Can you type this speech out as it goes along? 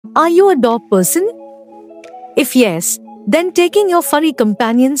Are you a dog person? If yes, then taking your furry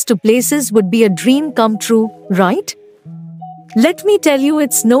companions to places would be a dream come true, right? Let me tell you,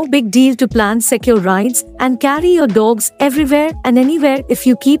 it's no big deal to plan secure rides and carry your dogs everywhere and anywhere if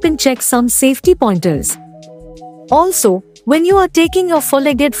you keep in check some safety pointers. Also, when you are taking your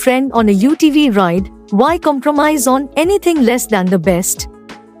four-legged friend on a UTV ride, why compromise on anything less than the best?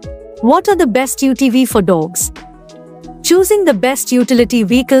 What are the best UTV for dogs? Choosing the best utility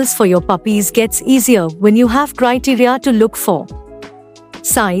vehicles for your puppies gets easier when you have criteria to look for.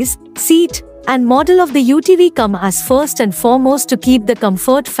 Size, seat, and model of the UTV come as first and foremost to keep the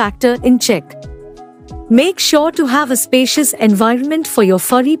comfort factor in check. Make sure to have a spacious environment for your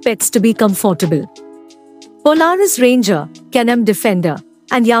furry pets to be comfortable. Polaris Ranger, Can-Am Defender,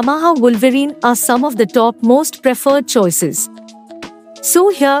 and Yamaha Wolverine are some of the top most preferred choices. So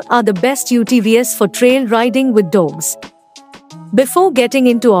here are the best UTVs for trail riding with dogs. Before getting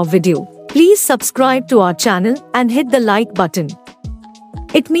into our video, please subscribe to our channel and hit the like button.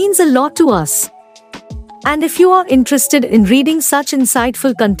 It means a lot to us. And if you are interested in reading such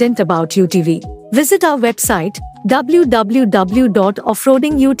insightful content about UTV, visit our website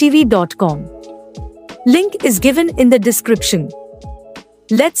www.offroadingutv.com. Link is given in the description.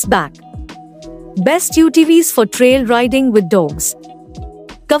 Let's back. Best UTVs for trail riding with dogs.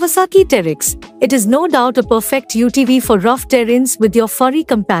 Kawasaki Teryx. It is no doubt a perfect UTV for rough terrains with your furry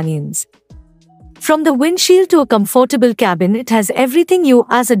companions. From the windshield to a comfortable cabin, it has everything you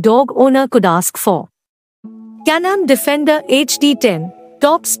as a dog owner could ask for. Can-Am Defender HD10,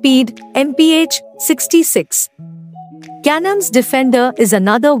 top speed, mph 66. Can-Am's Defender is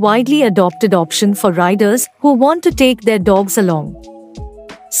another widely adopted option for riders who want to take their dogs along.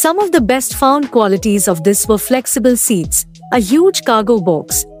 Some of the best found qualities of this were flexible seats, a huge cargo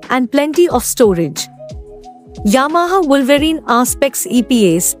box, and plenty of storage. Yamaha Wolverine R-Specs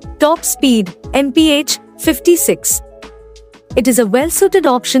EPAs, top speed, mph 56. It is a well-suited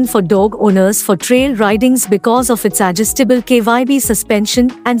option for dog owners for trail ridings because of its adjustable KYB suspension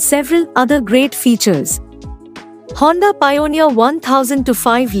and several other great features. Honda Pioneer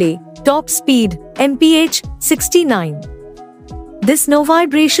 1000-5 lay, top speed, mph 69. This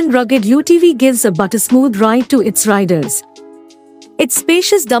no-vibration rugged UTV gives a buttersmooth ride to its riders. Its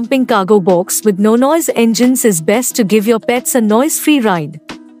spacious dumping cargo box with no-noise engines is best to give your pets a noise-free ride.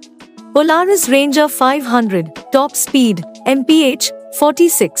 Polaris Ranger 500, top speed, mph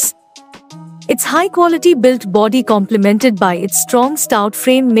 46. Its high-quality built body complemented by its strong stout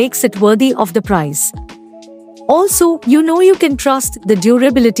frame makes it worthy of the price. Also, you can trust the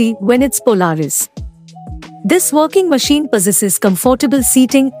durability when it's Polaris. This working machine possesses comfortable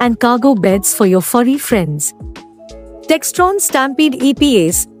seating and cargo beds for your furry friends. Textron Stampede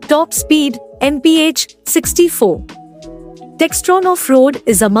EPAs, top speed, mph 64. Textron Off-Road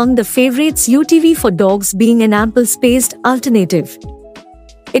is among the favorites UTV for dogs, being an ample-spaced alternative.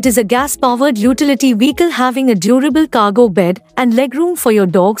 It is a gas-powered utility vehicle having a durable cargo bed and legroom for your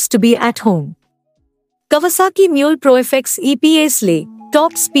dogs to be at home. Kawasaki Mule Pro FX EPA Sleigh,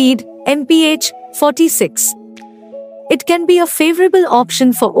 top speed, mph 46. It can be a favorable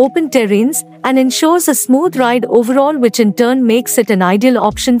option for open terrains and ensures a smooth ride overall, which in turn makes it an ideal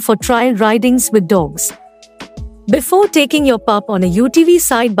option for trial ridings with dogs. Before taking your pup on a UTV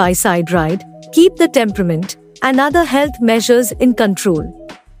side-by-side ride, keep the temperament and other health measures in control.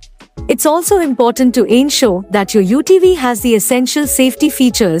 It's also important to ensure that your UTV has the essential safety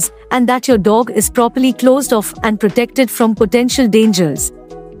features and that your dog is properly closed off and protected from potential dangers.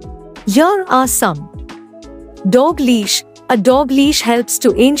 Here are some. Dog leash. A dog leash helps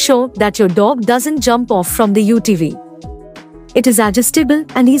to ensure that your dog doesn't jump off from the UTV. It is adjustable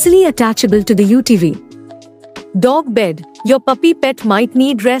and easily attachable to the UTV. Dog bed. Your puppy pet might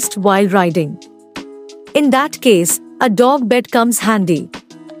need rest while riding. In that case, a dog bed comes handy.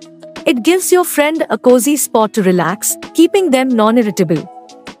 It gives your friend a cozy spot to relax, keeping them non-irritable.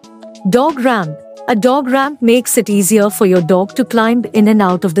 Dog ramp. A dog ramp makes it easier for your dog to climb in and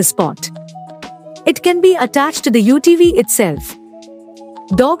out of the spot. It can be attached to the UTV itself.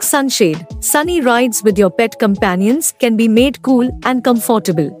 Dog sunshade. Sunny rides with your pet companions can be made cool and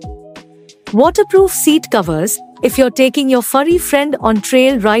comfortable. Waterproof seat covers. If you're taking your furry friend on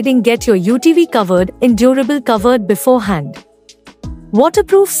trail riding, get your UTV covered in durable covered beforehand.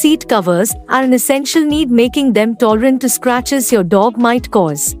 Waterproof seat covers are an essential need, making them tolerant to scratches your dog might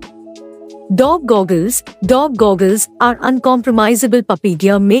cause. Dog goggles. Dog goggles are uncompromisable puppy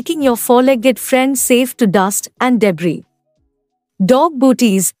gear, making your four-legged friend safe to dust and debris. Dog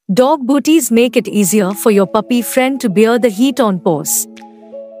booties. Dog booties make it easier for your puppy friend to bear the heat on paws.